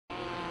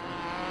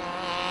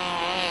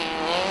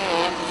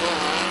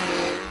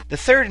The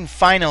third and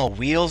final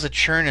Wheels of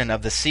Churnin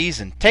of the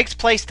season takes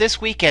place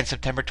this weekend,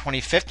 September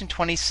 25th and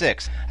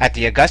 26th, at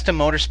the Augusta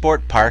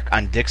Motorsport Park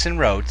on Dixon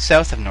Road,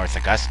 south of North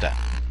Augusta.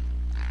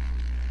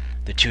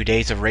 The 2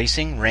 days of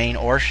racing, rain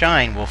or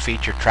shine, will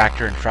feature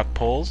tractor and truck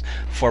pulls,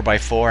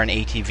 4x4 and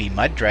ATV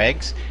mud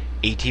drags,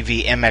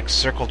 ATV MX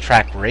circle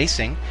track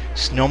racing,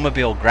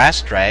 snowmobile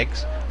grass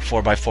drags,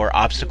 4x4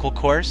 obstacle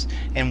course,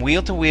 and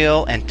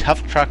wheel-to-wheel and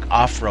tough truck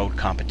off-road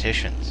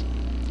competitions.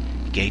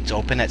 Gates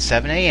open at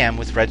 7 a.m.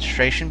 with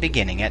registration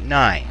beginning at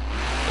 9.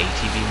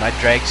 ATV mud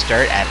drags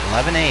start at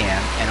 11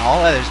 a.m. and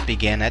all others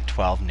begin at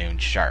 12 noon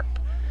sharp.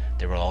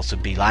 There will also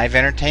be live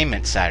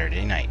entertainment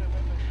Saturday night.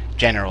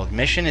 General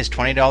admission is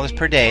 $20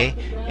 per day,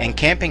 and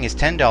camping is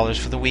 $10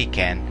 for the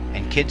weekend,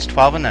 and kids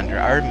 12 and under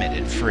are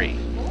admitted free.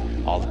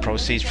 All the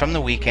proceeds from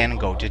the weekend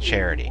go to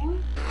charity.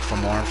 For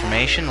more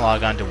information,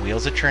 log on to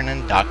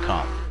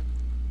wheelsofchurnin.com.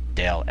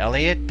 Dale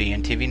Elliott,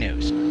 BNTV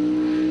News.